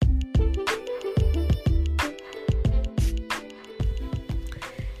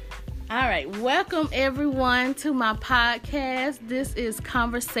All right, welcome everyone to my podcast. This is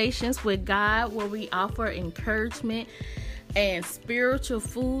Conversations with God, where we offer encouragement and spiritual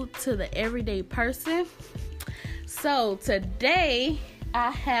food to the everyday person. So today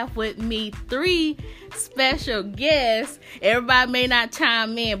I have with me 3 special guests. Everybody may not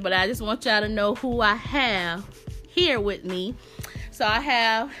chime in, but I just want y'all to know who I have here with me. So I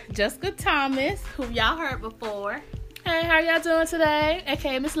have Jessica Thomas, who y'all heard before. Hey, how y'all doing today?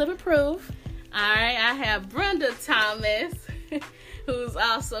 AKA Miss Living Proof. All right, I have Brenda Thomas, who's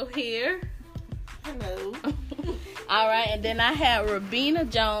also here. Hello. All right, and then I have Rabina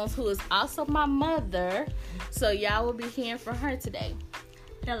Jones, who is also my mother. So y'all will be hearing from her today.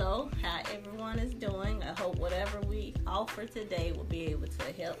 Hello, how everyone is doing. I hope whatever we offer today will be able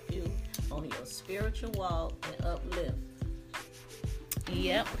to help you on your spiritual walk and uplift.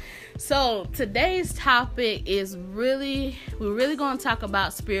 Yep. So today's topic is we're really going to talk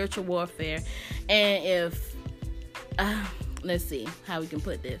about spiritual warfare. And let's see how we can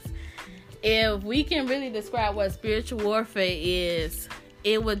put this. If we can really describe what spiritual warfare is,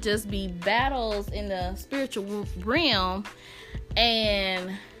 it would just be battles in the spiritual realm.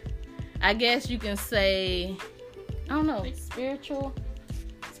 And I guess you can say, spiritual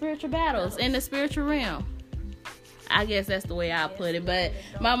battles in the spiritual realm. I guess that's the way I put it. But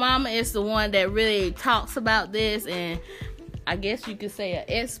my mama is the one that really talks about this, and I guess you could say an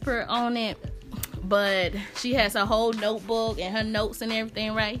expert on it. But she has a whole notebook and her notes and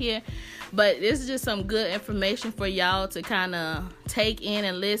everything right here. But this is just some good information for y'all to kind of take in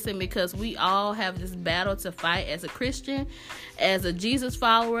and listen, because we all have this battle to fight as a Christian, as a Jesus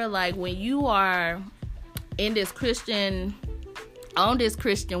follower. Like when you are on this Christian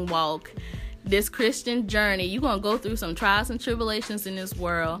walk, this Christian journey, you're going to go through some trials and tribulations in this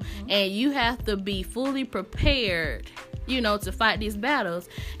world, and you have to be fully prepared, to fight these battles.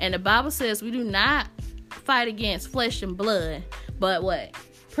 And the Bible says we do not fight against flesh and blood, but what?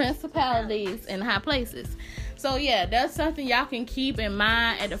 Principalities in high places. So yeah, that's something y'all can keep in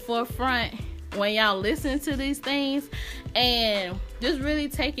mind at the forefront when y'all listen to these things, and just really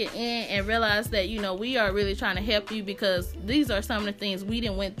take it in and realize that, we are really trying to help you, because these are some of the things we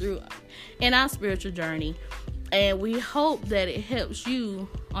done went through in our spiritual journey, and we hope that it helps you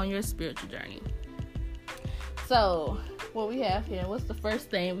on your spiritual journey. So what we have here, what's the first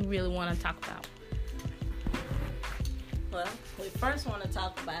thing we really want to talk about? Well, we first want to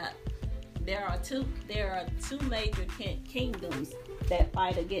talk about there are two major kingdoms that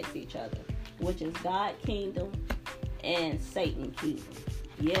fight against each other, which is God kingdom and Satan kingdom.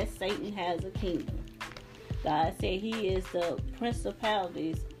 Yes, Satan has a kingdom. God said he is the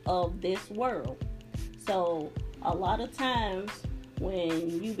principalities of this world. So a lot of times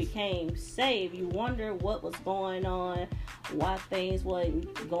when you became saved, you wonder what was going on, why things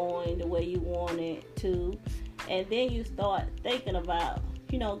wasn't going the way you wanted to. And then you start thinking about,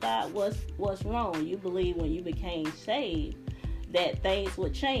 God, what's wrong? You believe when you became saved that things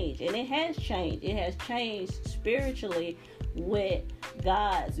would change. And it has changed. It has changed spiritually with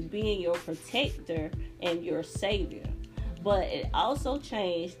God's being your protector and your savior. But it also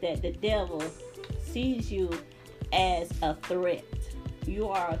changed that the devil sees you as a threat. You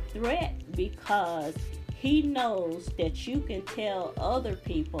are a threat because he knows that you can tell other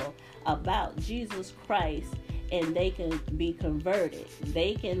people about Jesus Christ and they can be converted.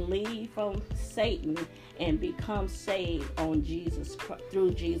 They can leave from Satan and become saved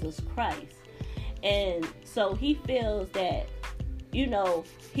through Jesus Christ. And so he feels that, he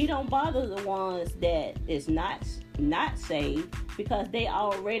don't bother the ones that is not saved, because they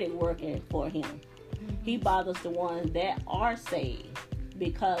already working for him. He bothers the ones that are saved,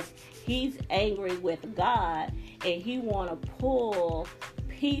 because he's angry with God and he want to pull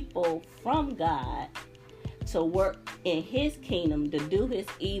people from God to work in his kingdom, to do his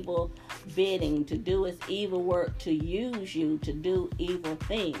evil bidding, to do his evil work, to use you to do evil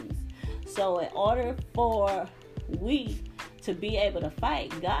things. So in order for we to be able to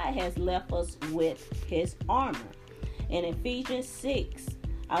fight, God has left us with his armor. In Ephesians 6,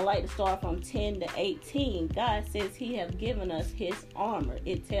 I like to start from 10 to 18. God says he has given us his armor.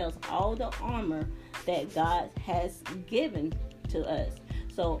 It tells all the armor that God has given to us.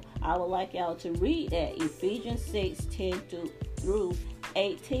 So I would like y'all to read that, Ephesians 6, 10 through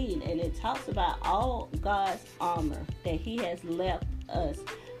 18. And it talks about all God's armor that he has left us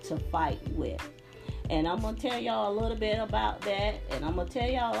to fight with. And I'm going to tell y'all a little bit about that. And I'm going to tell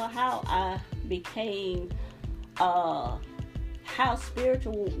y'all how I became, how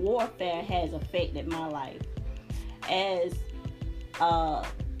spiritual warfare has affected my life. As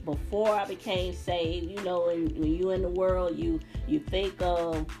before I became saved, when you're in the world, you think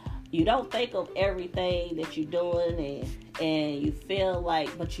of you don't think of everything that you're doing, and you feel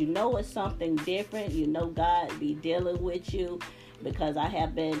like, but you know it's something different. You know God be dealing with you, because I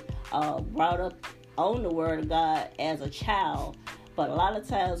have been brought up on the Word of God as a child. But a lot of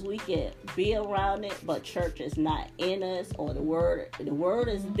times we can be around it, but church is not in us, or the word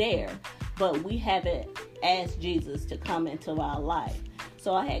is there, but we haven't asked Jesus to come into our life.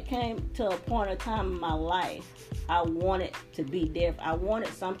 So I had came to a point of time in my life, I wanted to be different. I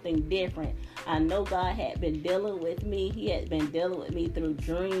wanted something different. I know God had been dealing with me. He had been dealing with me through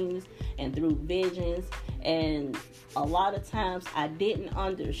dreams and through visions. And a lot of times I didn't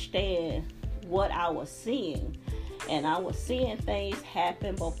understand what I was seeing. And I was seeing things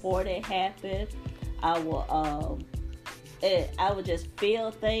happen before they happened. I would just feel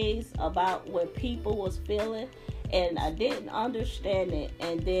things about what people was feeling, and I didn't understand it.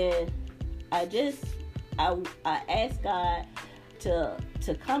 And then I asked God to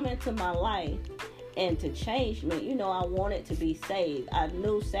come into my life and to change me. You know, I wanted to be saved. I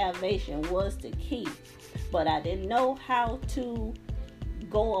knew salvation was the key, but I didn't know how to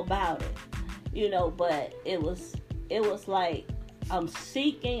go about it. You know, but it was like I'm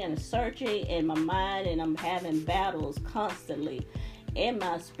seeking and searching in my mind, and I'm having battles constantly in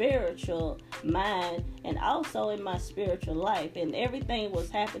my spiritual mind and also in my spiritual life. And everything was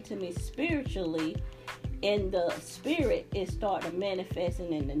happening to me spiritually. In the spirit, it started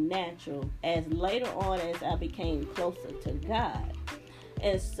manifesting in the natural as later on as I became closer to God.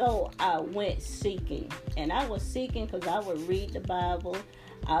 And so I went seeking, and I was seeking because I would read the Bible.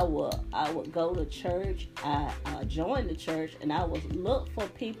 I would go to church. I joined the church, and I would look for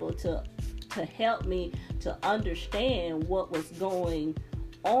people to help me to understand what was going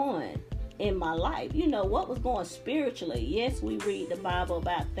on in my life. You know, what was going spiritually. Yes, we read the Bible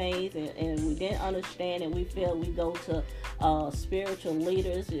about things, and we didn't understand, and we feel we go to spiritual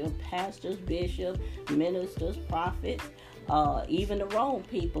leaders, you know, pastors, bishops, ministers, prophets, even the wrong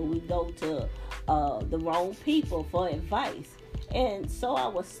people. We go to the wrong people for advice. And so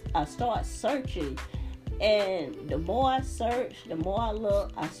I started searching, and the more I searched, the more I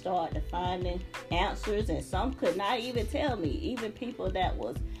looked, I started finding answers, and some could not even tell me. Even people that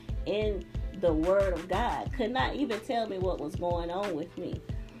was in the Word of God could not even tell me what was going on with me.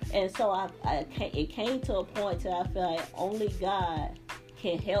 And so it came to a point that I feel like only God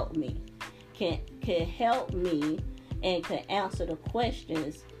can help me, can help me, and can answer the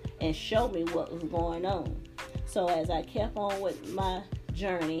questions and show me what was going on. So as I kept on with my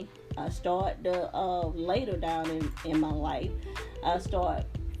journey, I started later down in my life, I started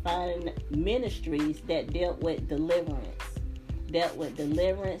finding ministries that dealt with deliverance,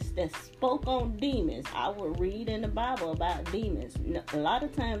 that spoke on demons. I would read in the Bible about demons. A lot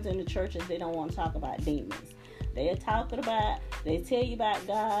of times in the churches, they don't want to talk about demons. They tell you about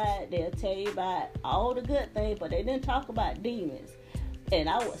God, they'll tell you about all the good things, but they didn't talk about demons. And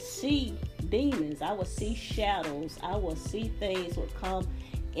I would see demons, I would see shadows, I would see things would come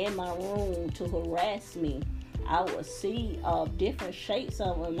in my room to harass me. I would see different shapes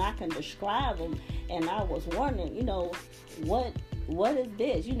of them, and I can describe them. And I was wondering, you know, what is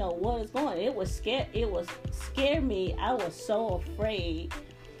this? You know, what is going on? It was scare me. I was so afraid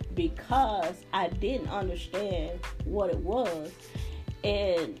because I didn't understand what it was,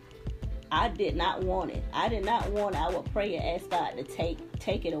 and I did not want it. I would pray and ask God to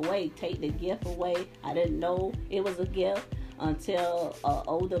take it away, take the gift away. I didn't know it was a gift until an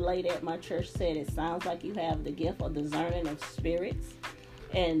older lady at my church said, it sounds like you have the gift of discerning of spirits.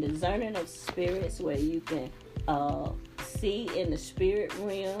 And discerning of spirits, where you can see in the spirit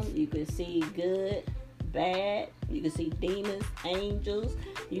realm, you can see good, bad, you can see demons, angels,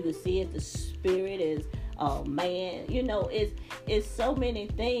 you can see if the spirit is man. You know, it's so many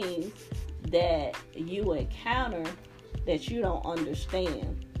things that you encounter that you don't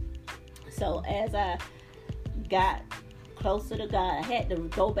understand. So as I got closer to God, I had to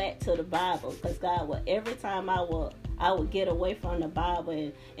go back to the Bible, because God would, every time I would get away from the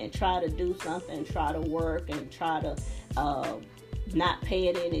Bible and try to do something, try to work and try to not pay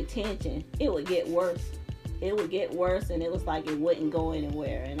it any attention, it would get worse. It would get worse, and it was like it wouldn't go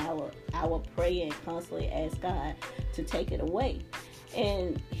anywhere. And I would pray and constantly ask God to take it away,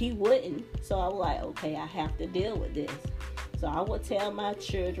 and He wouldn't. So I was like, okay, I have to deal with this. So I would tell my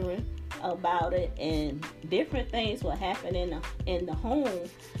children about it, and different things would happen in the home.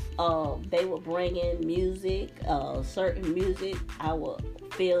 They would bring in music, certain music. I would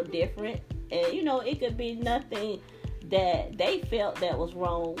feel different, and you know, it could be nothing that they felt that was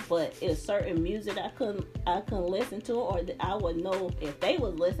wrong, but it's certain music I couldn't listen to, or I would know if they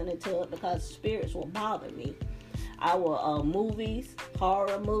was listening to it, because spirits would bother me. our movies,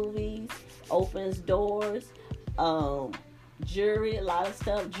 horror movies, opens doors, jewelry, a lot of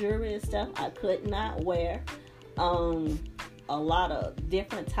stuff, jewelry and stuff I could not wear. A lot of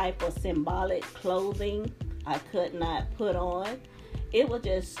different type of symbolic clothing I could not put on. It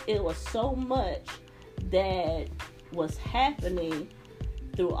was so much that was happening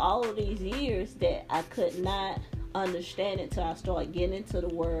through all of these years that I could not understand it till I started getting into the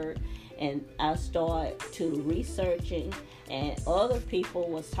Word, and I started to researching, and other people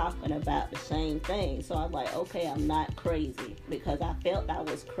was talking about the same thing. So I was like, okay, I'm not crazy, because I felt I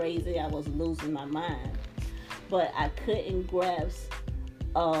was crazy. I was losing my mind, but I couldn't grasp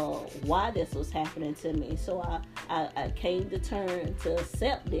why this was happening to me. So I came to turn to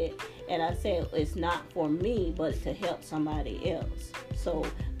accept it, and I said it's not for me, but to help somebody else. So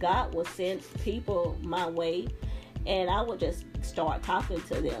God would send people my way, and I would just start talking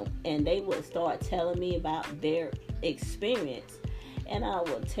to them, and they would start telling me about their experience. And I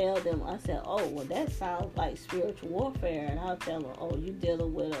would tell them, I said, oh, well, that sounds like spiritual warfare. And I'll tell them, oh, you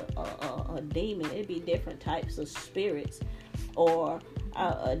dealing with a demon. It'd be different types of spirits. Or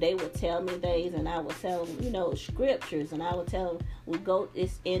they would tell me things, and I would tell them, scriptures. And I would tell them,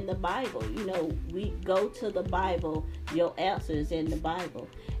 it's in the Bible. We go to the Bible. Your answer is in the Bible.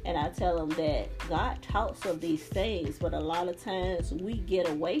 And I tell them that God talks of these things, but a lot of times we get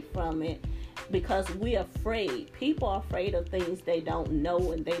away from it because we're afraid. People are afraid of things they don't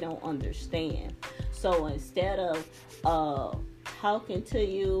know and they don't understand. So instead of talking to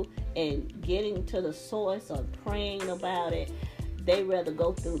you and getting to the source or praying about it, they rather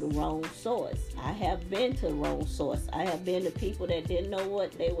go through the wrong source. I have been to the wrong source. I have been to people that didn't know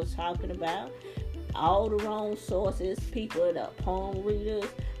what they were talking about. All the wrong sources, people that palm readers,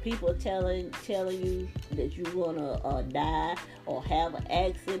 people telling you that you're gonna die or have an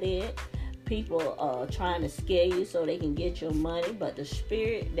accident. People trying to scare you so they can get your money, but the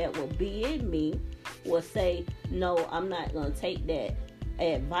spirit that will be in me will say, no, I'm not gonna take that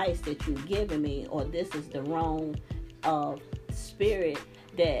advice that you're giving me, or this is the wrong spirit,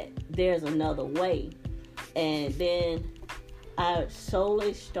 that there's another way. And then I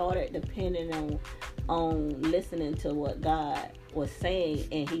solely started depending on listening to what God was saying,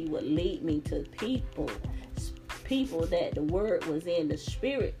 and He would lead me to people that the Word was in, the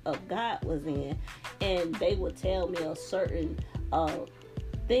Spirit of God was in, and they would tell me a certain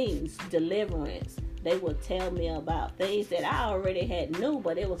things, deliverance. They would tell me about things that I already had knew,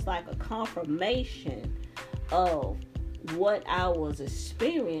 but it was like a confirmation of what I was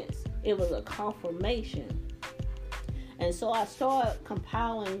experiencing. It was a confirmation. And so I started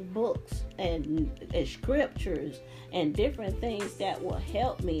compiling books and scriptures and different things that will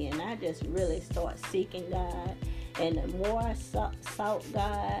help me. And I just really start seeking God. And the more I sought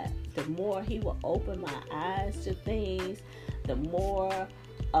God, the more He will open my eyes to things. The more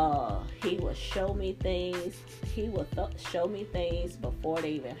He will show me things. He will show me things before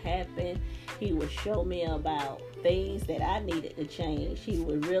they even happen. He will show me about things that I needed to change. He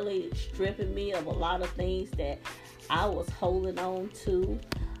was really stripping me of a lot of things that I was holding on to,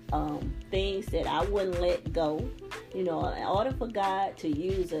 things that I wouldn't let go. In order for God to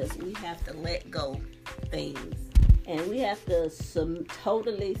use us, we have to let go things. And we have to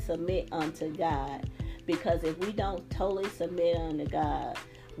totally submit unto God. Because if we don't totally submit unto God,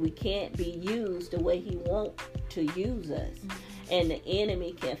 we can't be used the way He wants to use us. Mm-hmm. And the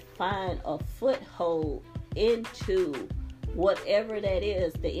enemy can find a foothold into whatever that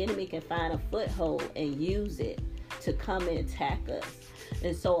is. The enemy can find a foothold and use it to come and attack us.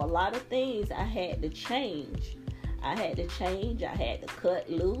 And so a lot of things I had to change. I had to cut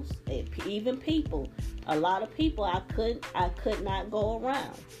loose. And even people, a lot of people I could not go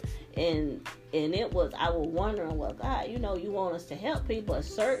around. And it was, I was wondering, well, God, you want us to help people. But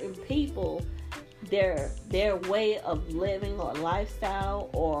certain people, their way of living or lifestyle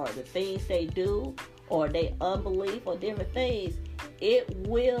or the things they do or their unbelief or different things, it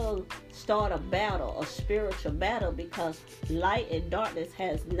will start a battle, a spiritual battle, because light and darkness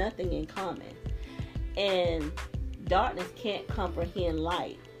has nothing in common. And darkness can't comprehend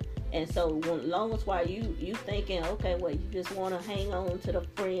light. And so long as while you thinking, okay, well, you just want to hang on to the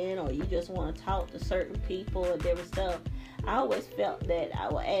friend, or you just want to talk to certain people or different stuff, I always felt that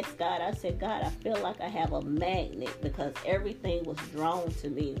I would ask God, I said, God, I feel like I have a magnet, because everything was drawn to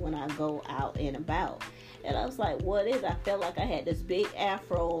me when I go out and about. And I was like, what is it? I felt like I had this big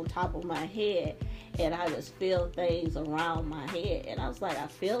afro on top of my head, and I just feel things around my head. And I was like, I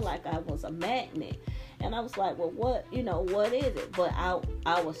feel like I was a magnet. And I was like, well, what is it? But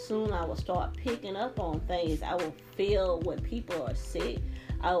I would start picking up on things. I would feel when people are sick.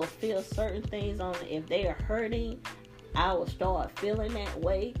 I will feel certain things on it. If they are hurting, I will start feeling that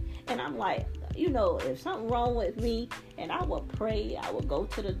way. And I'm like, if something wrong with me, and I would pray, I would go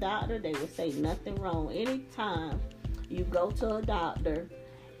to the doctor, they would say nothing wrong. Anytime you go to a doctor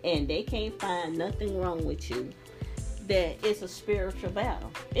and they can't find nothing wrong with you, that it's a spiritual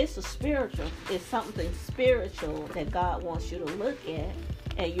battle. It's something spiritual that God wants you to look at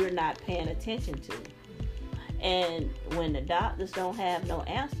and you're not paying attention to. And when the doctors don't have no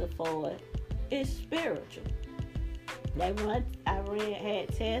answer for it, it's spiritual. I had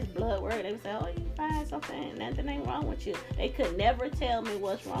tests, blood work. They would say, "Oh, you find something, nothing ain't wrong with you." They could never tell me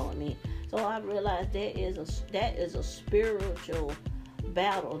what's wrong with me. So I realized that is a spiritual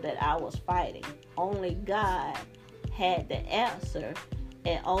battle that I was fighting. Only God had the answer,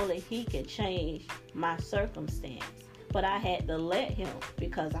 and only He could change my circumstance. But I had to let Him,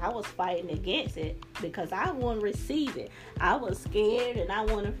 because I was fighting against it, because I wouldn't receive it. I was scared and I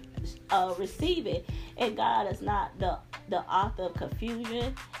want to receive it. And God is not the author of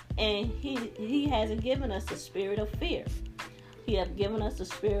confusion, and He hasn't given us the spirit of fear. He has given us the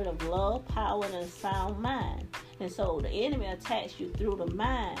spirit of love, power, and a sound mind. And so the enemy attacks you through the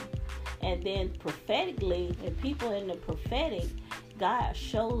mind. And then prophetically, if people in the prophetic, God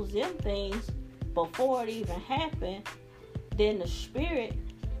shows them things before it even happened. Then the spirit,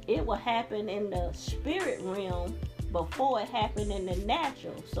 it will happen in the spirit realm before it happened in the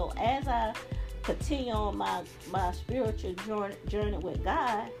natural. So as I continue on my spiritual journey with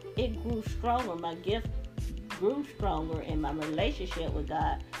God, it grew stronger. My gift grew stronger, and my relationship with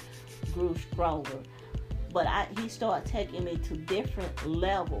God grew stronger. But He started taking me to different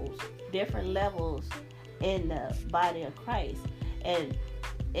levels in the body of Christ. And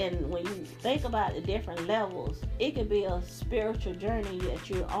when you think about the different levels, it could be a spiritual journey that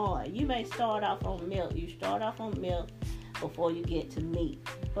you're on. You may start off on milk. You start off on milk before you get to meat.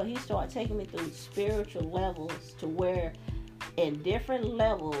 But He started taking me through spiritual levels to where in different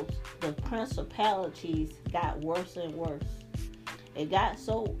levels, the principalities got worse and worse. It got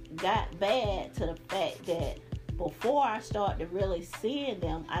bad to the fact that before I started really seeing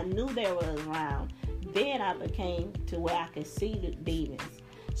them, I knew they were around. Then I became to where I could see the demons,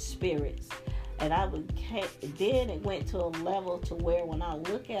 spirits. And then it went to a level to where when I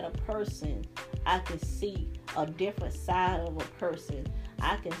look at a person, I can see a different side of a person.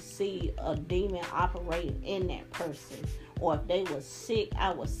 I can see a demon operating in that person. Or if they were sick,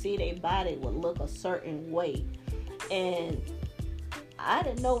 I would see their body would look a certain way. And I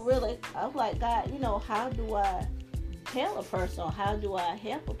didn't know really. I was like, God, how do I tell a person, or how do I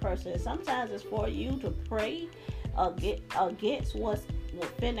help a person? And sometimes it's for you to pray against what's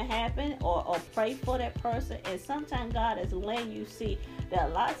finna happen, or pray for that person. And sometimes God is letting you see that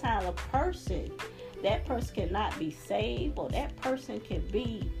a lot of times that person cannot be saved, or that person can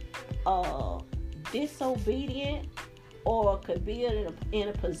be disobedient, or could be in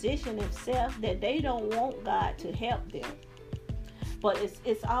a position themselves that they don't want God to help them. But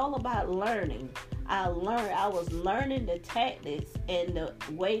it's all about learning. I was learning the tactics and the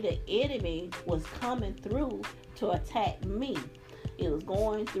way the enemy was coming through to attack me. It was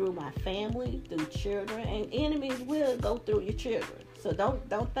going through my family, through children, and enemies will go through your children. So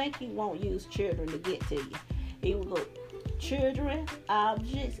don't think He won't use children to get to you. He will go children,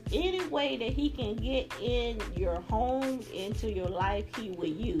 objects, any way that He can get in your home, into your life, He will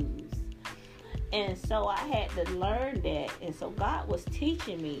use. And so I had to learn that. And so God was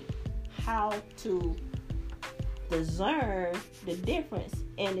teaching me how to discern the difference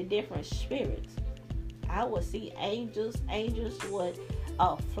in the different spirits. I would see angels. Angels would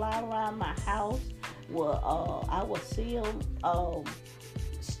fly around my house. I would see them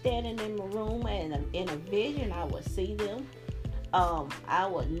standing in my room, and in a vision I would see them. I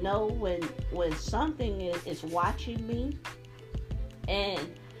would know when something is watching me.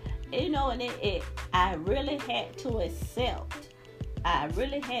 And I really had to accept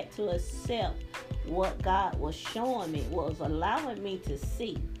what God was showing me, was allowing me to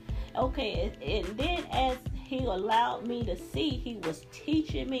see. Okay, and then as He allowed me to see, He was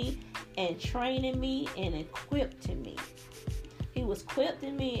teaching me and training me and equipping me. He was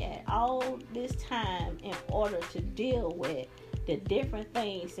equipping me at all this time in order to deal with the different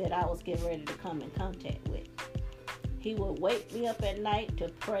things that I was getting ready to come in contact with. He would wake me up at night to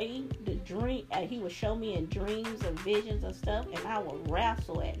pray, to dream. He would show me in dreams and visions and stuff, and I would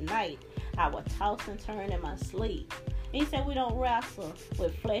wrestle at night. I would toss and turn in my sleep. And He said we don't wrestle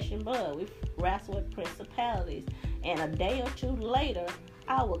with flesh and blood. We wrestle with principalities. And a day or two later,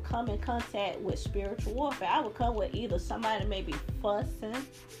 I would come in contact with spiritual warfare. I would come with either somebody may be fussing.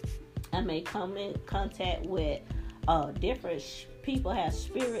 I may come in contact with different people have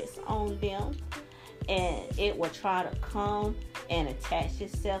spirits on them, and it will try to come and attach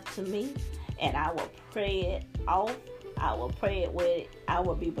itself to me, and I will pray it off. I will pray it with. I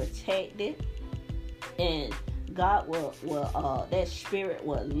will be protected, and God will that spirit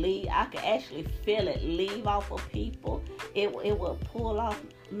will leave. I can actually feel it leave off of people. It will pull off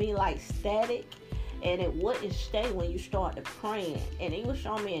me like static, and it wouldn't stay when you started praying. And He was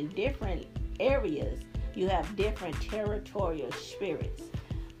showing me in different areas, you have different territorial spirits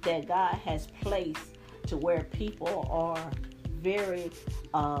that God has placed to where people are very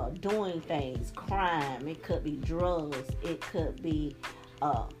doing things, crime. It could be drugs. It could be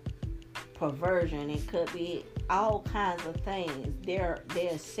perversion. It could be all kinds of things.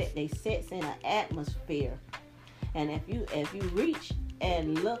 They set in an atmosphere, and if you reach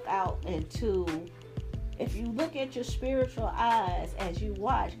and look out into, if you look at your spiritual eyes as you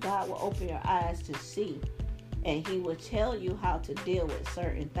watch, God will open your eyes to see, and He will tell you how to deal with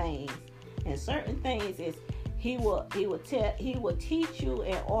certain things. And certain things is He will teach you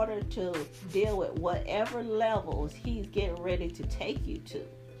in order to deal with whatever levels He's getting ready to take you to.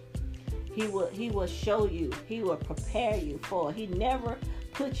 He will show you. He will prepare you for. He never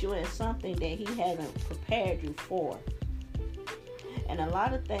puts you in something that He hasn't prepared you for. And a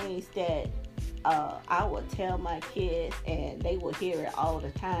lot of things that I would tell my kids, and they would hear it all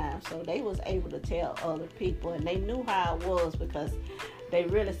the time. So they was able to tell other people, and they knew how I was because they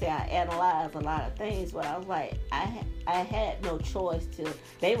really say I analyze a lot of things. But I was like, I had no choice to.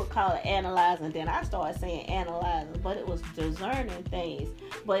 They would call it analyzing, then I started saying analyzing, but it was discerning things.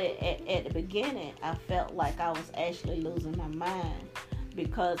 But at the beginning, I felt like I was actually losing my mind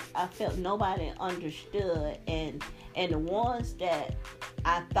because I felt nobody understood, and the ones that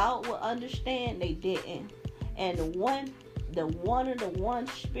I thought would understand, they didn't. And the one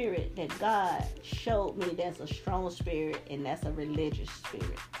spirit that God showed me that's a strong spirit, and that's a religious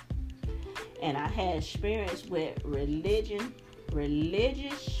spirit. And I had experience with religious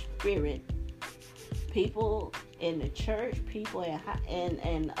spirit, people in the church, people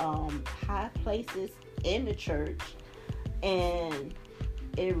in high places in the church, and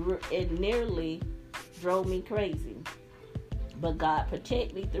it nearly drove me crazy. But God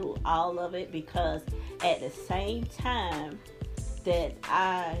protected me through all of it, because at the same time that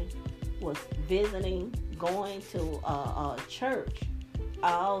I was visiting, going to a church,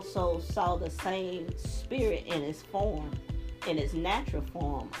 I also saw the same spirit in its form, in its natural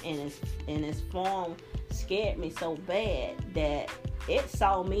form, and its form scared me so bad that it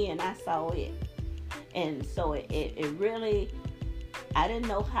saw me and I saw it. And so it really, I didn't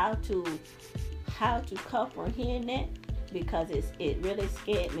know how to comprehend that, because it really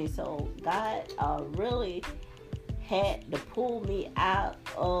scared me. So God really had to pull me out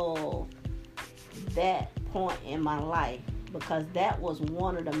of that point in my life, because that was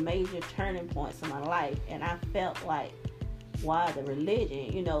one of the major turning points in my life. And I felt like, why the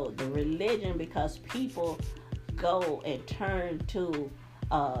religion, because people go and turn to,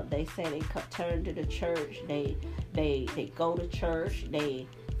 they say they turn to the church, they go to church, they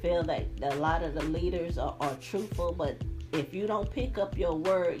feel that a lot of the leaders are truthful, but if you don't pick up your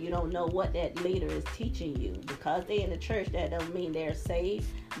word, you don't know what that leader is teaching you. Because they in the church, that don't mean they're saved.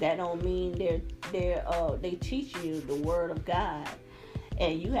 That don't mean they teach you the word of God.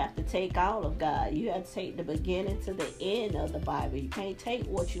 And you have to take all of God. You have to take the beginning to the end of the Bible. You can't take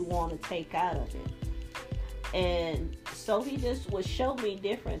what you want to take out of it. And so He just would show me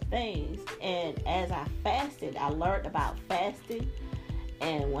different things. And as I fasted, I learned about fasting.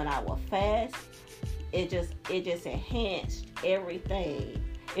 And when I would fast, it just enhanced everything.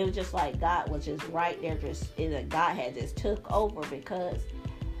 It was just like God was just right there. God had just took over, because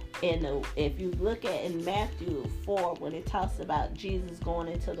if you look at in Matthew 4, when it talks about Jesus going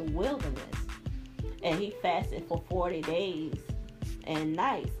into the wilderness, and He fasted for 40 days and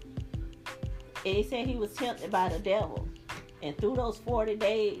nights, and He said He was tempted by the devil, and through those 40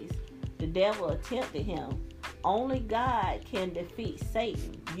 days, the devil tempted Him. Only God can defeat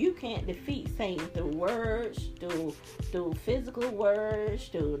Satan. You can't defeat Satan through words, through physical words,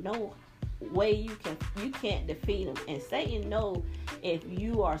 through no way you can't defeat him. And Satan knows if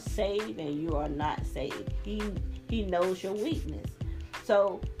you are saved and you are not saved. He knows your weakness.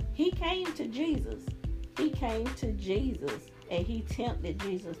 So he came to Jesus. And He tempted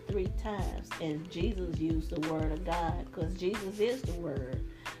Jesus 3 times. And Jesus used the word of God, because Jesus is the word.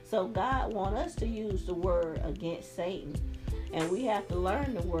 So God wants us to use the word against Satan. And we have to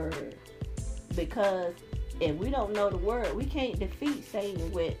learn the word. Because if we don't know the word, we can't defeat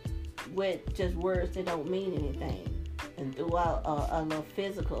Satan with just words that don't mean anything. And throughout little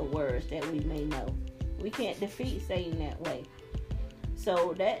physical words that we may know. We can't defeat Satan that way.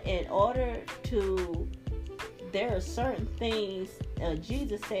 So that in order to, there are certain things,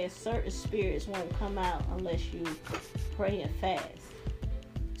 Jesus says certain spirits won't come out unless you pray and fast.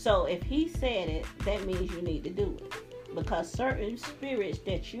 So if he said it, that means you need to do it. Because certain spirits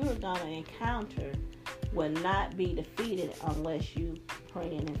that you're going to encounter will not be defeated unless you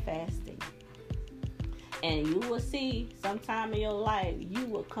praying and fasting. And you will see sometime in your life, you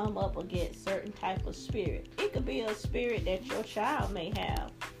will come up against certain type of spirit. It could be a spirit that your child may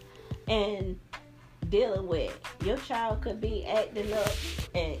have and dealing with. Your child could be acting up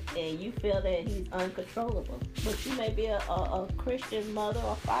and you feel that he's uncontrollable. But you may be a Christian mother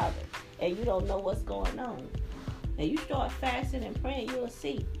or father and you don't know what's going on. And you start fasting and praying, you'll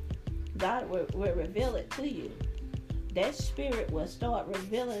see. God will reveal it to you. That spirit will start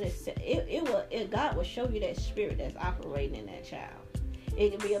revealing it. God will show you that spirit that's operating in that child.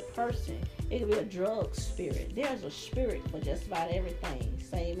 It could be a person. It could be a drug spirit. There's a spirit for just about everything.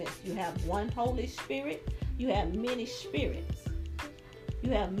 Same as you have one Holy Spirit, you have many spirits.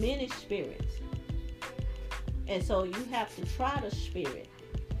 You have many spirits. And so you have to try the spirit.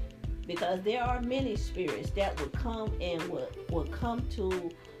 Because there are many spirits that will come and will come to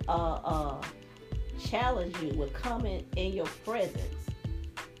challenge you, will come in your presence.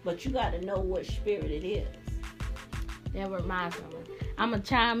 But you got to know what spirit it is. That reminds me. I'm going to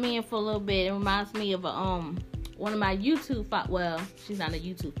chime in for a little bit. It reminds me of one of my YouTube well, she's not a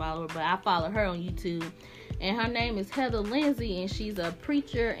YouTube follower, but I follow her on YouTube. And her name is Heather Lindsay, and she's a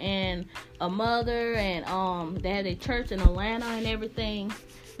preacher and a mother, and they had a church in Atlanta and everything.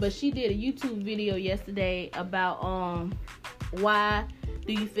 But she did a YouTube video yesterday about why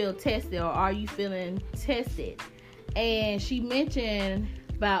do you feel tested, or are you feeling tested? And she mentioned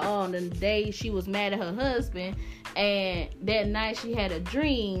about the day she was mad at her husband, and that night she had a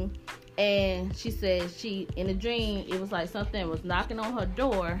dream, and she said in the dream it was like something was knocking on her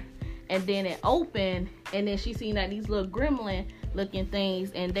door, and then it opened, and then she seen these little gremlin looking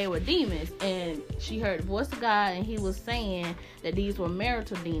things, and they were demons, and she heard the voice of God, and he was saying that these were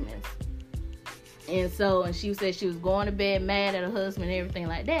marital demons. And she said she was going to bed mad at her husband and everything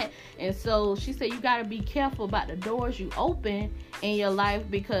like that. And so she said you got to be careful about the doors you open in your life,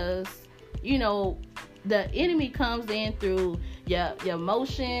 because the enemy comes in through your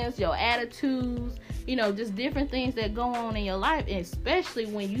emotions, your attitudes, just different things that go on in your life, and especially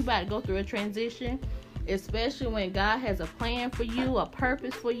when you about to go through a transition, especially when God has a plan for you, a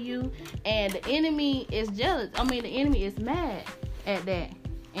purpose for you, and the enemy is jealous. The enemy is mad at that,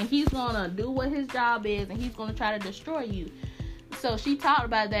 and he's gonna do what his job is, and he's gonna try to destroy you. So she talked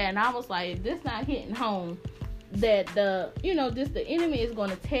about that, and I was like, this not hitting home, that the enemy is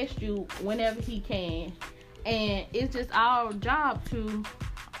gonna test you whenever he can, and it's just our job to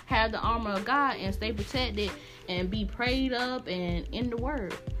have the armor of God and stay protected and be prayed up and in the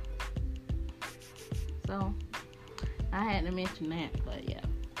word. So I had to mention that, but yeah.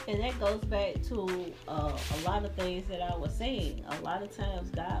 And that goes back to a lot of things that I was saying. A lot of times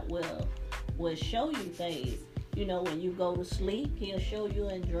God will show you things. When you go to sleep, he'll show you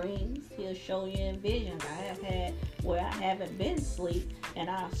in dreams. He'll show you in visions. I have had where I haven't been asleep, and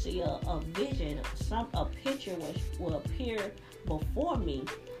I'll see a vision. A picture will appear before me,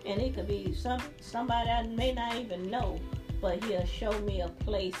 and it could be somebody I may not even know, but he'll show me a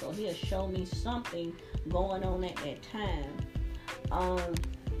place, or he'll show me something going on at that time.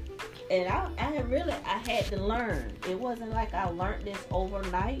 And I had to learn. It wasn't like I learned this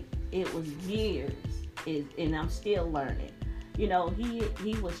overnight. It was years, and I'm still learning.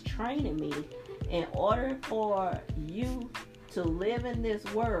 He was training me. In order for you to live in this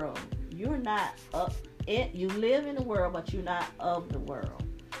world, you're not you live in the world, but you're not of the world.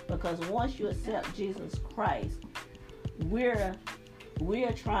 Because once you accept Jesus Christ, we're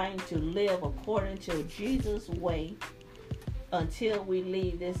trying to live according to Jesus' way until we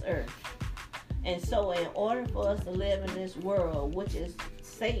leave this earth. And so in order for us to live in this world, which is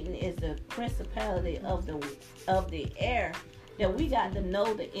Satan is the principality of the air, that we got to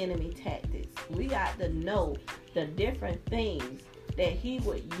know the enemy tactics. We got to know the different things that he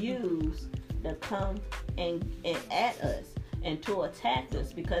would use to come and at us and to attack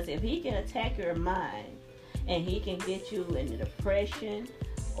us. Because if he can attack your mind, and he can get you into depression,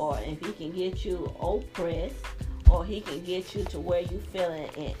 or if he can get you oppressed, or he can get you to where you feeling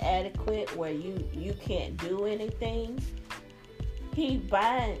inadequate, where you can't do anything, he's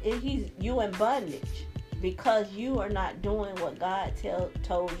you in bondage, because you are not doing what God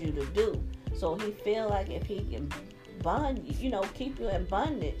told you to do. So he feel like if he can keep you in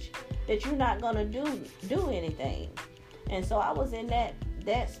bondage, that you're not gonna do anything. And so I was in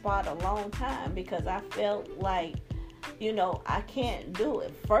that spot a long time, because I felt like I can't do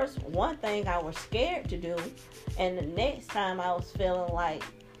it. First, one thing I was scared to do, and the next time I was feeling like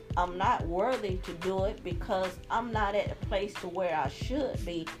I'm not worthy to do it because I'm not at the place to where I should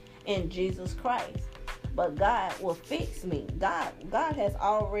be in Jesus Christ. But God will fix me. God has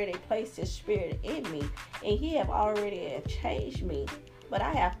already placed His Spirit in me, and He have already changed me. But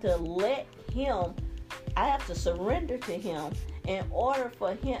I have to let Him, I have to surrender to Him in order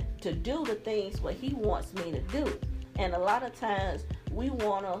for Him to do the things what He wants me to do. And a lot of times we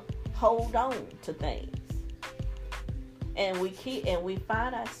want to hold on to things, and we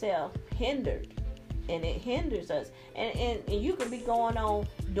find ourselves hindered, and it hinders us. And you could be going on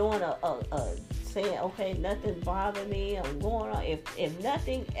doing a saying, okay, nothing bother me, I'm going on. If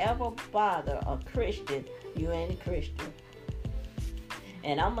nothing ever bother a Christian, you ain't a Christian.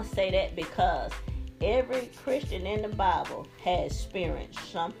 And I'm going to say that because every Christian in the Bible has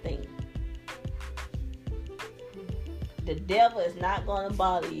experienced something. The devil is not going to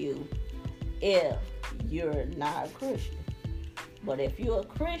bother you if you're not a Christian. But if you're a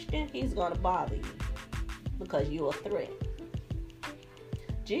Christian, he's going to bother you because you're a threat.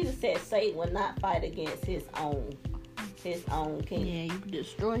 Jesus said Satan will not fight against his own kingdom. Yeah, you can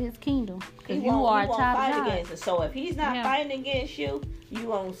destroy his kingdom because you are a child fight of God. against it. So if he's not fighting against you,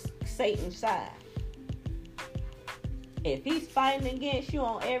 you on Satan's side. If he's fighting against you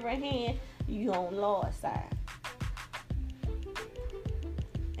on every hand, you on Lord's side.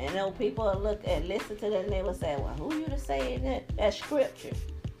 And those people listen to that and they will say, well, who you to say that? That's scripture.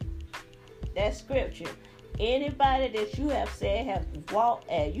 That's scripture. Anybody that you have said have walked,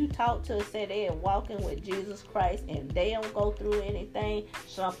 and you talk to, say they are walking with Jesus Christ and they don't go through anything,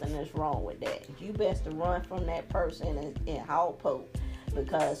 something is wrong with that. You best to run from that person and haul poke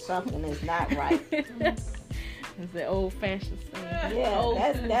because something is not right. It's the old-fashioned saying.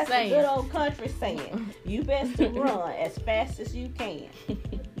 Yeah, that's a good old country saying. You best to run as fast as you can.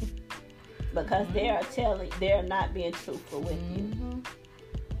 Because they're not being truthful with you.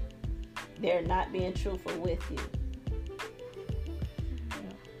 They're not being truthful with you.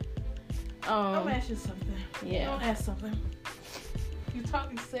 I'm gonna ask you something. Yeah. I'm gonna ask something. You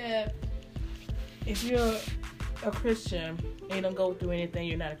said if you're a Christian and you don't go through anything,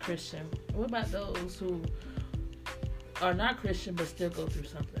 you're not a Christian. What about those who are not Christian but still go through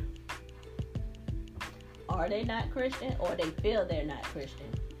something? Are they not Christian, or they feel they're not Christian?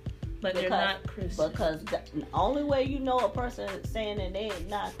 But they're not Christian. Because the only way you know a person saying that they're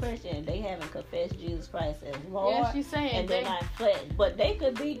not Christian, they haven't confessed Jesus Christ as Lord. Yeah, she's saying and they're not flesh. But they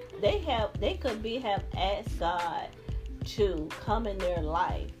could have asked God to come in their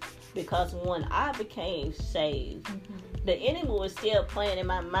life. Because when I became saved, the enemy was still playing in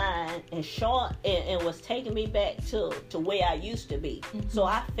my mind and was taking me back to where I used to be. So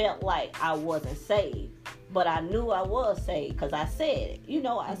I felt like I wasn't saved. But I knew I was saved because I said it.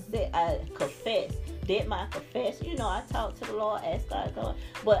 I confessed. Did my confess. I talked to the Lord, asked God to come.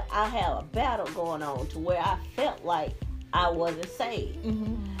 But I have a battle going on to where I felt like I wasn't saved.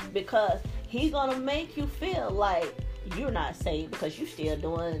 Because he's going to make you feel like you're not saved because you're still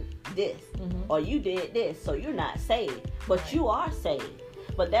doing this. Or you did this, so you're not saved. But you are saved.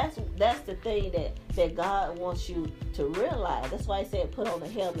 But that's the thing that God wants you to realize. That's why he said put on the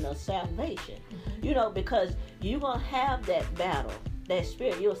helmet of salvation. Because you're going to have that battle, that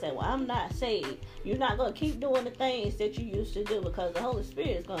spirit. You'll say, well, I'm not saved. You're not going to keep doing the things that you used to do because the Holy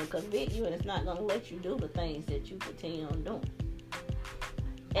Spirit is going to convict you and it's not going to let you do the things that you continue on doing.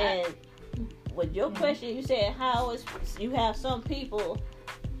 And with your question, you said you have some people,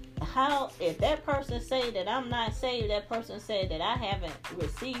 if that person say that I'm not saved, that person said that I haven't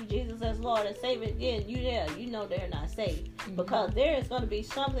received Jesus as Lord and Savior again, you know they're not saved. Because there is going to be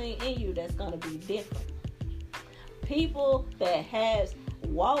something in you that's going to be different. People that has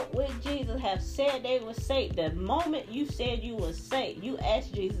walked with Jesus have said they were saved. The moment you said you were saved, you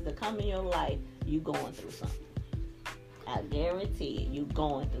asked Jesus to come in your life, you going through something. I guarantee you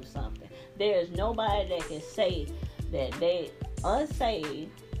going through something. There is nobody that can say that they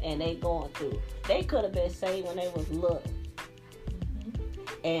unsaved and they going through. They could have been saved when they was little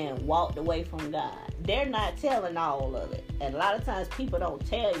and walked away from God. They're not telling all of it. And a lot of times people don't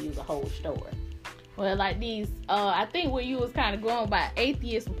tell you the whole story. Well, like these, I think where you was kind of going by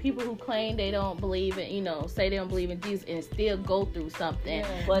atheists, people who claim they don't believe in, say they don't believe in Jesus and still go through something.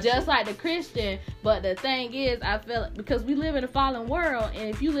 Yeah. Just like the Christian. But the thing is, I feel because we live in a fallen world, and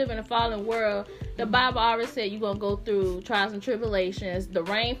if you live in a fallen world, the Bible already said you're going to go through trials and tribulations. The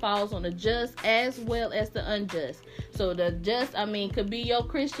rain falls on the just as well as the unjust. So the just, could be your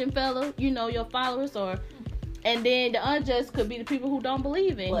Christian fellow, your followers, or And then the unjust could be the people who don't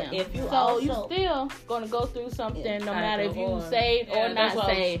believe in But him. if you so also, you're still going to go through something no matter if you or. saved or not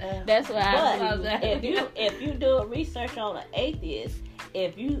saved. That's what I was but if you do a research on an atheist,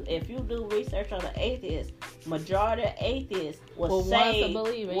 if you do research on an atheist, majority of atheists was saved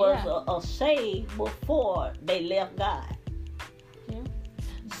saved before they left God. Yeah.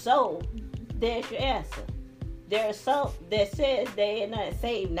 So there's your answer. There's some that says they are not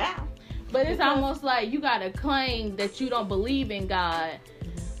saved now. But it's almost like you got to claim that you don't believe in God.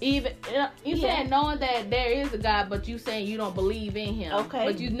 Even you saying knowing that there is a God, but you saying you don't believe in Him. Okay.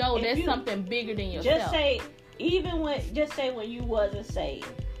 But you know there's something bigger than yourself. Just say when you wasn't saved,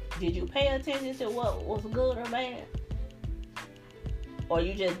 did you pay attention to what was good or bad, or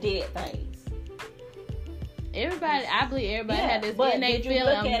you just did things? I believe everybody had this but innate did you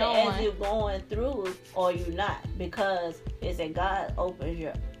feeling look of at knowing. it as you're going through, or you not? Because it said God opens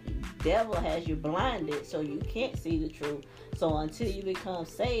your. Devil has you blinded so you can't see the truth. So until you become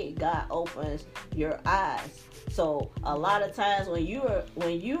saved, God opens your eyes. So a lot of times when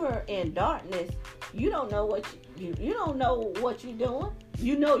you're in darkness, you don't know what you don't know what you're doing.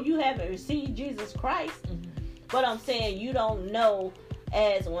 You know you haven't received Jesus Christ. But I'm saying you don't know,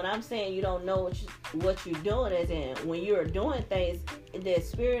 as when I'm saying you don't know what you're doing, as in when you're doing things, the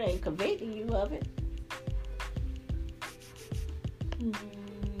Spirit ain't convicting you of it.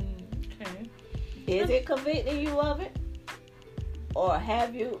 Is it convicting you of it? Or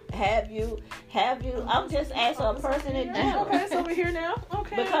have you, I'm just asking a person in general. Okay, it's over here now.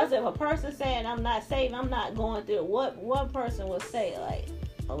 Okay. Because if a person saying, I'm not saved, I'm not going through, what one person would say, like,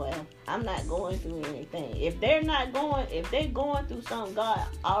 oh, well, I'm not going through anything. If they're going through something, God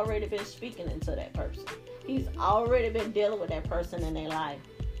already been speaking into that person. He's already been dealing with that person in their life.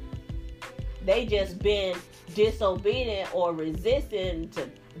 They just been disobedient or resisting to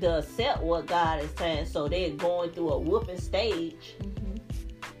accept what God is saying, so they're going through a whooping stage.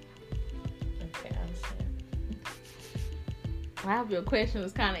 Okay, I understand. I hope your question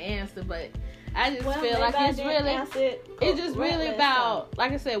was kind of answered, but I just feel like it's just really about,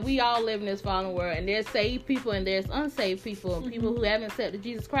 like I said, we all live in this fallen world, and there's saved people and there's unsaved people, and people who haven't accepted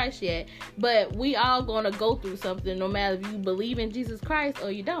Jesus Christ yet. But we all gonna go through something, no matter if you believe in Jesus Christ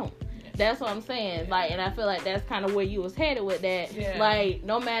or you don't. That's what I'm saying. Like, and I feel like that's kind of where you was headed with that. Yeah. Like,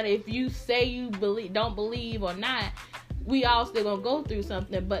 no matter if you say you don't believe or not, we all still gonna go through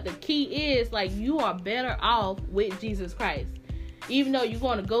something. But the key is, like, you are better off with Jesus Christ. Even though you're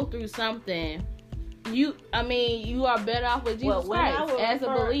gonna go through something, you are better off with Jesus Christ as a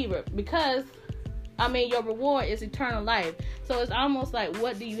believer, because your reward is eternal life. So it's almost like,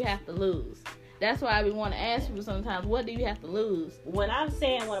 what do you have to lose? That's why we want to ask people sometimes, what do you have to lose? When I'm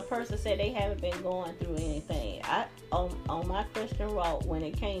saying, when a person said they haven't been going through anything, on my Christian walk, when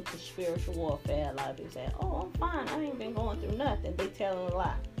it came to spiritual warfare, a lot of people say, oh, I'm fine, I ain't been going through nothing. They telling a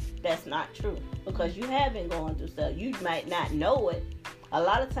lie. That's not true, because you have been going through stuff. You might not know it. A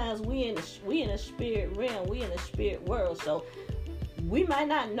lot of times we in the spirit realm, we in the spirit world, so we might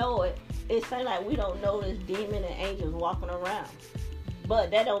not know it. It's like we don't know this demon and angels walking around, but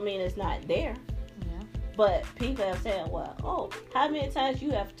that don't mean it's not there. But people have said, well, oh, how many times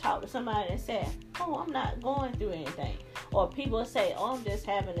you have talked to somebody and said, oh, I'm not going through anything? Or people say, oh, I'm just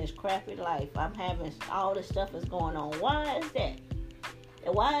having this crappy life. I'm having all this stuff is going on. Why is that?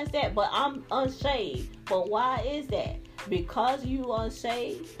 And why is that? But I'm unsaved. But why is that? Because you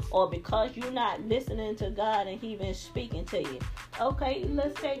unsaved, or because you're not listening to God and He been speaking to you? Okay,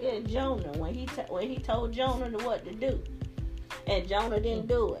 let's take it Jonah, when he told Jonah what to do, and Jonah didn't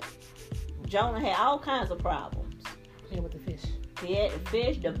do it. Jonah had all kinds of problems. Yeah, with the fish. He had the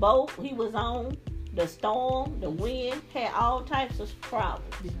fish, the boat he was on, the storm, the wind, had all types of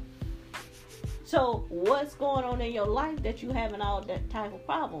problems. Yeah. So what's going on in your life that you having all that type of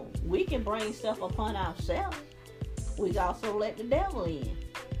problem? We can bring stuff upon ourselves. We can also let the devil in.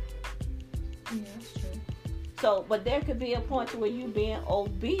 Yeah, that's true. So, but there could be a point to where you being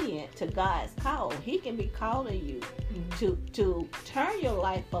obedient to God's call. He can be calling you to turn your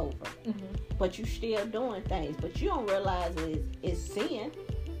life over, but you still doing things. But you don't realize it's sin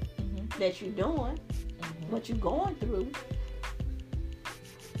that you're doing, what you're going through.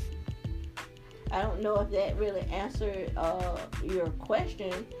 I don't know if that really answered your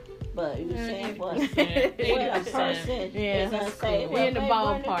question. But you were saying when a person is unsaved, in the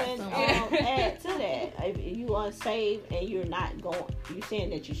ballpark. Add to that. If you unsaved and you're not going, you're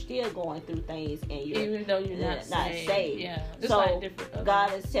saying that you're still going through things, and you're even though you're not saved. Yeah. So like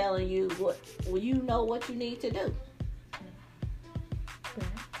God is telling you you know what you need to do.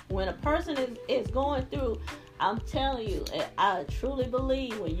 When a person is going through, I'm telling you, I truly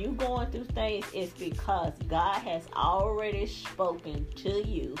believe when you going through things, it's because God has already spoken to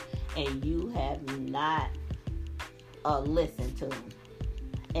you and you have not listened to him.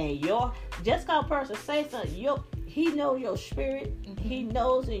 And just cause a person say something, he knows your spirit. Mm-hmm. He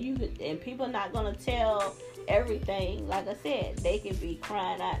knows, and people are not gonna tell everything. Like I said, they can be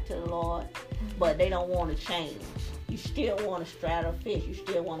crying out to the Lord, but they don't want to change. You still want to straddle fish. You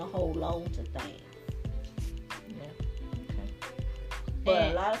still want to hold on to things.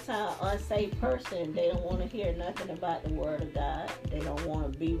 But a lot of times, unsaved person, they don't want to hear nothing about the Word of God. They don't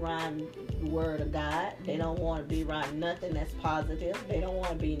want to be around the Word of God. They don't want to be around nothing that's positive. They don't want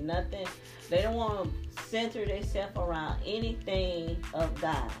to be nothing. They don't want to center themselves around anything of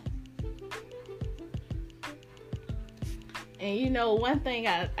God. And one thing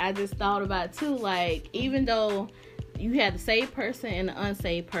I just thought about too, like, even though you have the saved person and the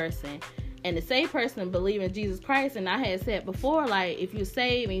unsaved person, and the saved person believe in Jesus Christ, and I had said before, like, if you're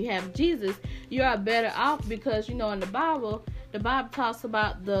saved and you have Jesus, you are better off because, in the Bible talks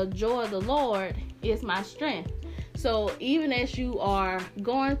about the joy of the Lord is my strength. So even as you are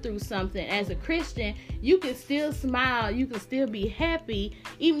going through something as a Christian, you can still smile, you can still be happy,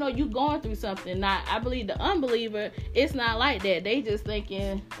 even though you're going through something. Now, I believe the unbeliever, it's not like that. They just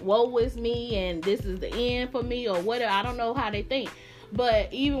thinking, woe is me, and this is the end for me, or whatever. I don't know how they think.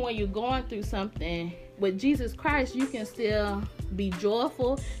 But even when you're going through something with Jesus Christ, you can still be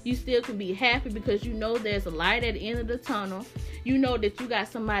joyful. You still can be happy because there's a light at the end of the tunnel. You know that you got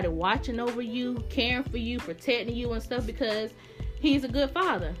somebody watching over you, caring for you, protecting you and stuff, because he's a good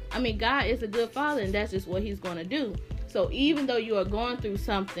father. I mean, God is a good father, and that's just what he's going to do. So even though you are going through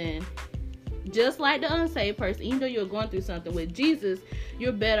something, just like the unsaved person, even though you're going through something with Jesus,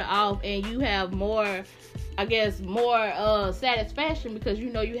 you're better off, and you have more satisfaction because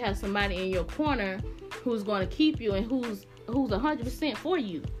you have somebody in your corner who's going to keep you and who's 100% for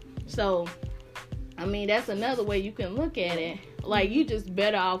you. So, I mean, that's another way you can look at it. Like, you just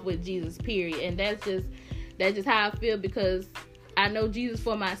better off with Jesus, period. And that's just how I feel, because I know Jesus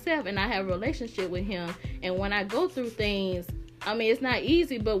for myself and I have a relationship with him. And when I go through things, I mean, it's not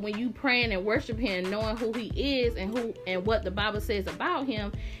easy, but when you praying and worship him, knowing who he is and what the Bible says about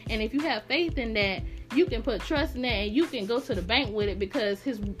him, and if you have faith in that, you can put trust in that, and you can go to the bank with it, because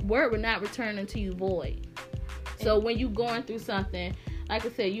his word will not return unto you void. So when you going through something, like I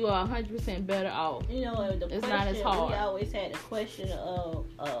said, you are 100% better off. It's not as hard. We always had the question of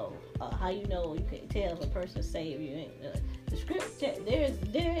how you can tell if a person's saved. The scripture,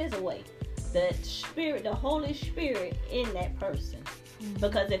 there is a way. The Holy Spirit in that person. Mm-hmm.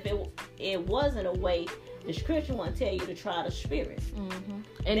 Because if it wasn't a way, the scripture won't tell you to try the spirit. Mm-hmm.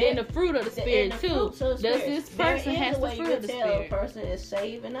 And then the fruit of the spirit too. Does this person has the fruit of the spirit? You can tell a person is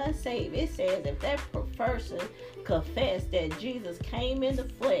saved and unsaved. It says if that person confess that Jesus came in the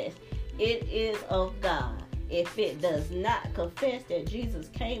flesh, it is of God. If it does not confess that Jesus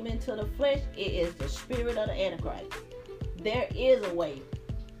came into the flesh, it is the spirit of the Antichrist. There is a way.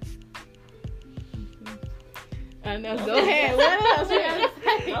 I know. Go ahead. What else you got to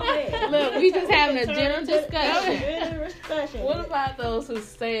say? Go ahead. Look, we just having a general discussion. What about those who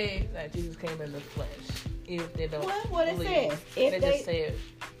say that Jesus came in the flesh? If they don't what it says. If they just say it.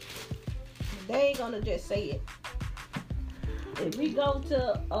 They ain't going to just say it. If we go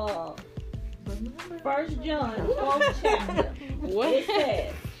to 1 John 4th chapter, what? It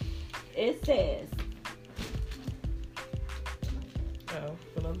says, it says,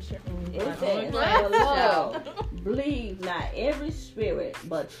 beloved, believe not every spirit,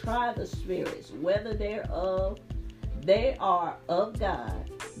 but try the spirits, whether they are of God,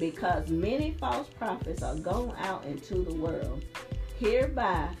 because many false prophets are gone out into the world.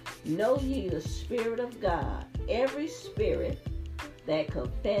 Hereby know ye the Spirit of God. Every spirit that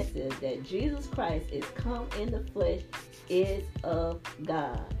confesses that Jesus Christ is come in the flesh is of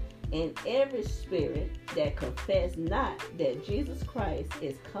God. And every spirit that confess not that Jesus Christ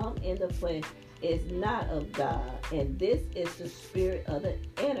is come in the flesh is not of God. And this is the spirit of the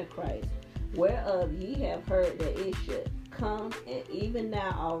Antichrist, whereof ye have heard that it should come, and even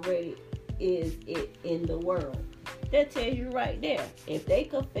now already is it in the world. That tells you right there. If they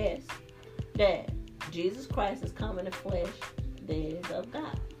confess that Jesus Christ is come in the flesh, then it is of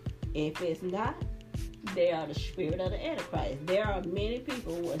God. If it's not, they are the spirit of the Antichrist. There are many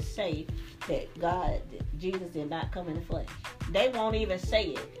people who will say that Jesus did not come in the flesh. They won't even say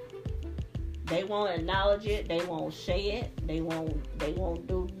it. They won't acknowledge it. They won't say it. They won't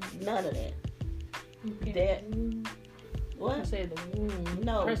do none of that. Okay. What? Say the womb.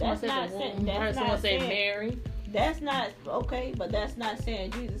 No, person that's not saying. That's person not will say saying, Mary. That's not okay, but that's not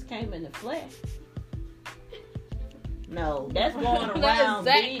saying Jesus came in the flesh. No, that's going around.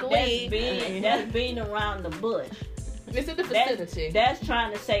 That's being around the bush. It's in the vicinity. That's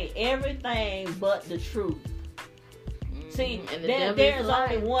trying to say everything but the truth. See, there's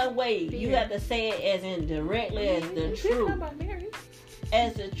only one way. You have to say it as indirectly as the truth.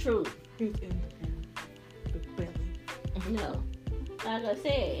 As the truth. He's in the belly. No. Like I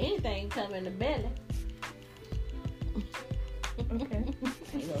said, anything come in the belly. Okay.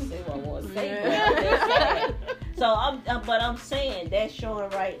 I ain't gonna say what I want to say, but I'm just saying. So I'm saying that's showing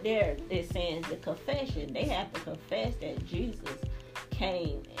right there. It's saying the confession. They have to confess that Jesus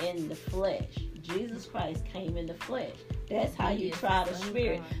came in the flesh. Jesus Christ came in the flesh. That's how you try the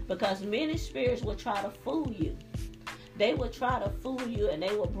spirit. Because many spirits will try to fool you. They will try to fool you, and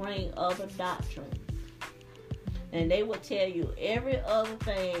they will bring other doctrines. And they will tell you every other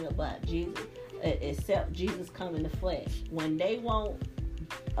thing about Jesus except Jesus come in the flesh. When they won't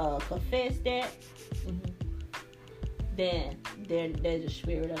confess that, then there's the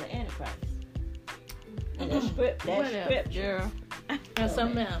spirit of the Antichrist. And that's scripture. And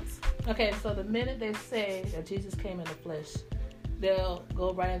something else. Okay, so the minute they say that Jesus came in the flesh, they'll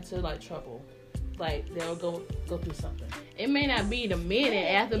go right into like trouble. Like they'll go through something. It may not be the minute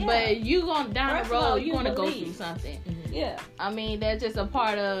after, but you going down the road, you're gonna go through something. Yeah. I mean, that's just a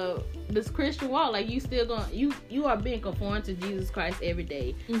part of this Christian walk. Like you still you are being conformed to Jesus Christ every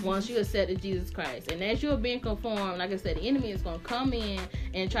day. Once you accepted Jesus Christ, and as you're being conformed, like I said, the enemy is gonna come in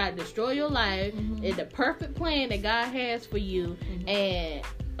and try to destroy your life. It's the perfect plan that God has for you, and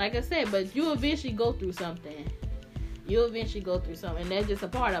like I said, but you eventually go through something. And that's just a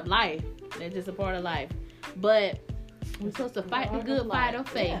part of life. But we're supposed to fight the good fight of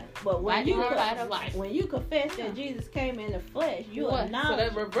faith. Yeah. But when you confess that Jesus came in the flesh, you acknowledge. So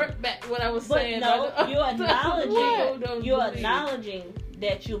that revert back what I was saying. No, you're acknowledging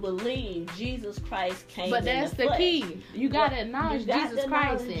that you believe Jesus Christ came in the flesh. But that's the key. You gotta acknowledge Jesus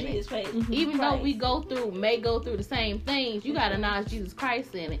Christ in it. Even though we may go through the same things, you gotta acknowledge Jesus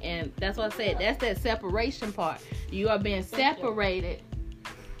Christ in it. And that's what I said. That's that separation part. You are being separated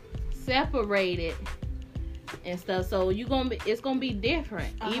and stuff. So it's gonna be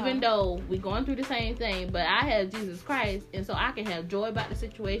different. Even though we're going through the same thing, but I have Jesus Christ, and so I can have joy about the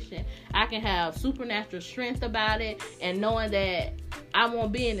situation. I can have supernatural strength about it, and knowing that I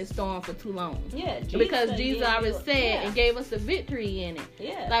won't be in the storm for too long. Yeah, because Jesus already said and gave us the victory in it.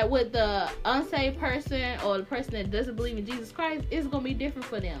 Yeah. Like with the unsaved person or the person that doesn't believe in Jesus Christ, it's gonna be different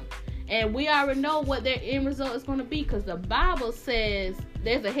for them. And we already know what their end result is going to be, because the Bible says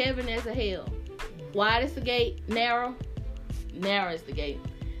there's a heaven, there's a hell. Wide is the gate, narrow is the gate.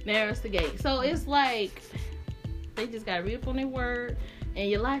 So it's like they just got to read from their word, and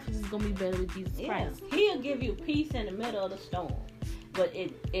your life is just going to be better with Jesus Christ. He'll give you peace in the middle of the storm. But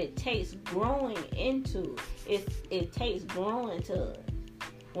it takes growing into it. It takes growing to it.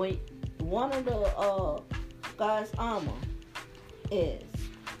 When one of the God's armor is,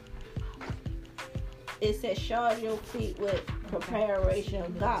 it says, shod your feet with preparation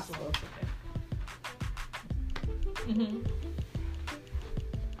of gospel.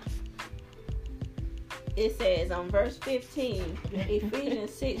 It says on verse 15, Ephesians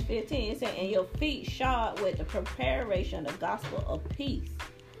 6:15, it says, and your feet shod with the preparation of the gospel of peace.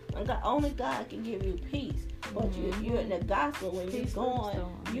 Only God can give you peace. But you're in the gospel when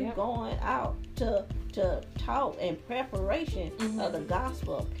you're going out to talk in preparation of the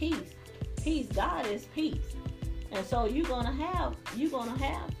gospel of peace. Peace, God is peace, and so you're gonna have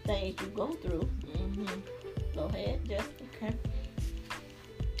things you go through. Go ahead, Jessica. Okay.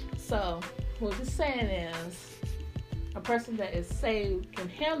 So what we're saying is, a person that is saved can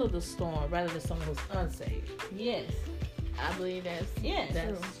handle the storm rather than someone who's unsaved. Yes, I believe that's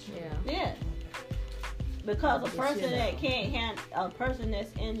true. Yeah. Because a person that can't handle, a person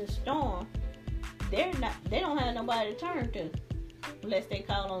that's in the storm, they don't have nobody to turn to unless they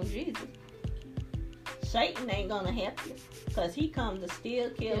call on Jesus. Satan ain't gonna help you, because he comes to steal,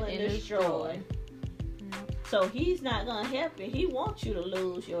 kill, and destroy. So he's not gonna help you. He wants you to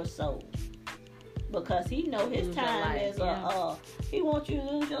lose your soul, because he know his time is he wants you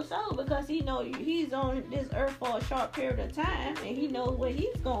to lose your soul, because he know he's on this earth for a short period of time, and he knows where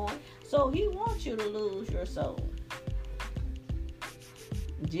he's going. So he wants you to lose your soul.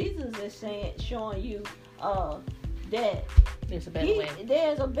 Jesus is showing you that there's a better way.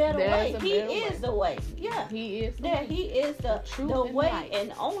 There's a better way. He is the way. Yeah. He is the way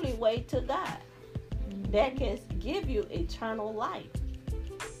and only way to God that can give you eternal life.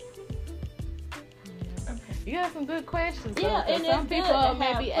 You have some good questions. Yeah, and some people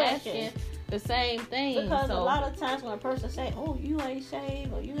may be asking, the same thing. Because a lot of times when a person say, "Oh, you ain't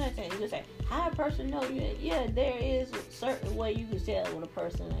saved," or "You ain't saved," you just say, "How a person know you ain't?" Yeah, there is a certain way you can tell when a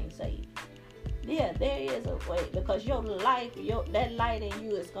person ain't saved. Yeah, there is a way, because your life, that light in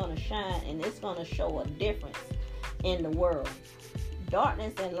you is gonna shine, and it's gonna show a difference in the world.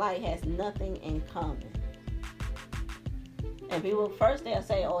 Darkness and light has nothing in common. And people first they'll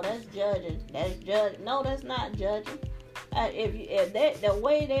say, "Oh, that's judging. That's judge." No, that's not judging. If the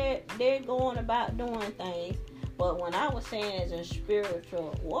way they're going about doing things. But when I was saying as in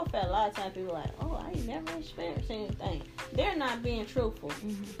spiritual warfare, a lot of times people are like, "Oh, I ain't never experienced anything." They're not being truthful.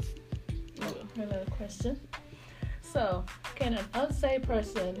 Mm-hmm. Another question. So, can an unsaved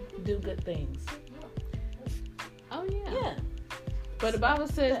person do good things? Oh yeah. Yeah. But the Bible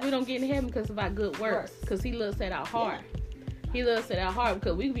says we don't get in heaven because of our good works. Because He looks at our heart. Yeah. He looks at our heart,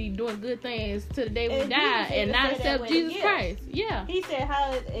 because we be doing good things to the day we die and not accept Jesus Christ. Yeah. He said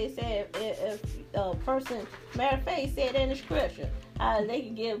how it said if a person, matter of fact, he said in the scripture how they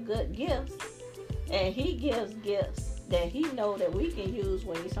can give good gifts, and He gives gifts that He know that we can use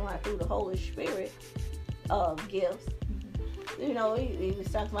when He's talking through the Holy Spirit gifts. You know, he was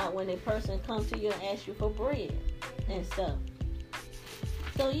talking about when a person comes to you and asks you for bread and stuff.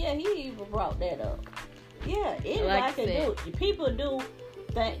 So yeah, He even brought that up. Yeah, anybody can do it. People do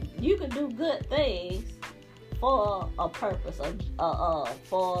that. You can do good things for a purpose,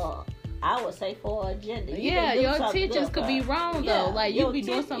 for, I would say, for an agenda. Yeah, your intentions could be wrong though. Like you be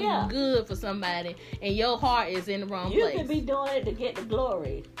doing something good for somebody, and your heart is in the wrong place. You could be doing it to get the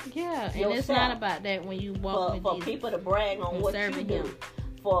glory. Yeah, and yourself. It's not about that when you walk with for Jesus. People to brag on what you do,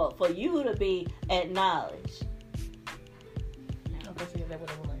 for you to be acknowledged. Okay, see, that would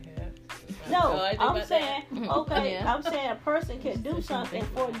have went ahead. No, I'm saying, okay, yeah. I'm saying a person can do something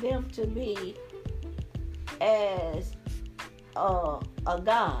for them to be as a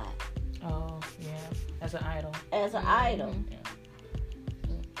god. Oh, yeah, as an idol. As an idol.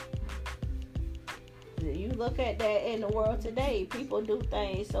 Yeah. You look at that in the world today, people do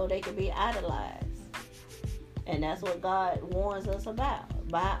things so they can be idolized. And that's what God warns us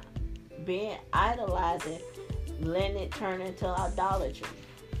about being idolizing, letting it turn into idolatry.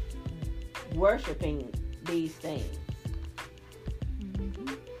 Worshiping these things.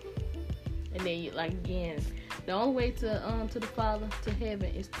 Mm-hmm. And then, like again, the only way to the Father, to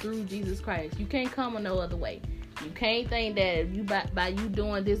heaven, is through Jesus Christ. You can't come no other way. You can't think that if you by you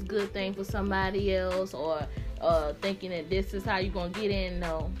doing this good thing for somebody else, or thinking that this is how you gonna get in.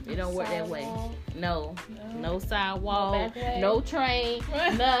 No, it don't work that way. No sidewalk, no train,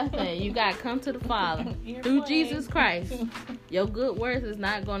 nothing. You gotta come to the Father through Jesus Christ. Your good works is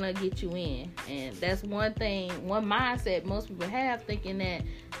not gonna get you in, and that's one mindset most people have, thinking that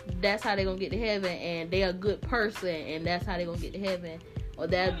that's how they're gonna get to heaven, and they're a good person, and that's how they're gonna get to heaven, or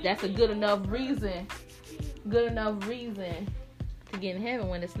that's a good enough reason to get in heaven,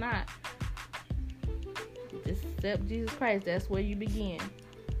 when it's not. Just accept Jesus Christ. That's where you begin.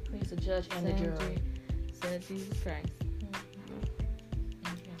 He's the judge and the jury. Accept Jesus Christ.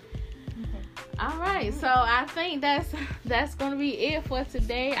 All right, so I think that's going to be it for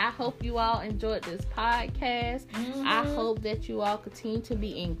today. I hope you all enjoyed this podcast. Mm-hmm. I hope that you all continue to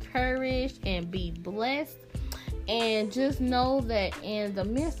be encouraged and be blessed. And just know that in the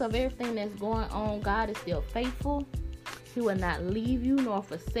midst of everything that's going on, God is still faithful. He will not leave you nor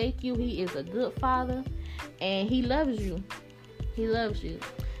forsake you. He is a good Father, and He loves you. He loves you.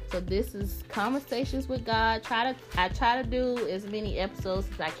 So this is Conversations with God. I try to do as many episodes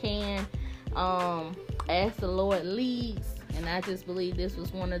as I can, as the Lord leads, and I just believe this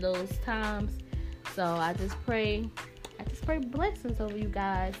was one of those times. So I just pray blessings over you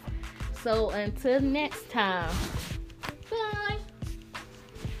guys. So until next time.